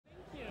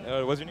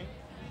What's your name?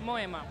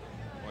 Moema.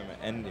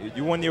 And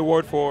you won the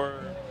award for?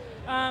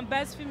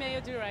 Best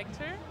Female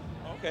Director.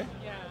 Okay.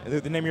 Yeah. And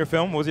the name of your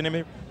film? What was the name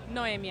of it?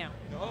 Noemia.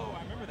 Oh,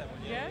 I remember that one.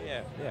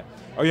 Yeah? Yeah.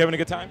 Are you having a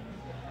good time?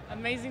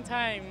 Amazing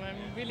time.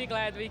 I'm really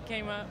glad we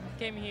came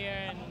here.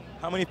 And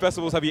How many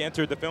festivals have you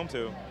entered the film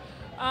to?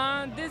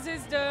 this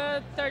is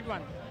the third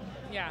one.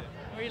 Yeah,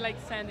 we're like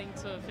sending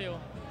to a few.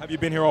 Have you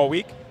been here all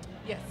week?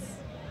 Yes.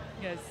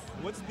 Yes.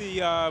 What's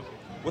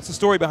the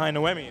story behind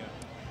Noemia?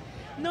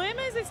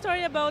 Noema is a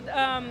story about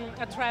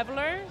a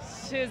traveler.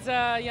 She's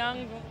a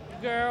young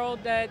girl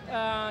that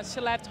she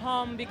left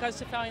home because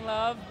she fell in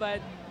love,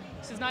 but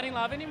she's not in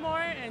love anymore,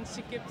 and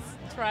she keeps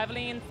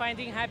traveling and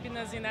finding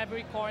happiness in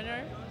every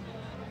corner.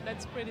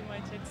 That's pretty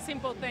much it.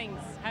 Simple things,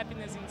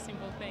 happiness in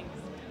simple things.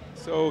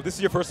 So this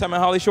is your first time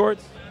at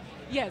HollyShorts?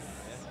 Yes.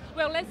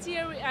 Well, last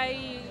year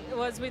I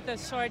was with a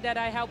short that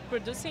I helped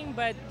producing,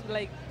 but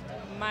like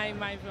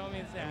my film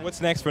is there. What's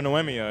next for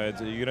Noemia?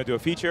 Are you gonna do a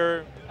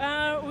feature?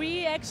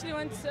 We actually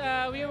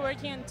we are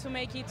working to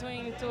make it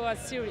into a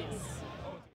series.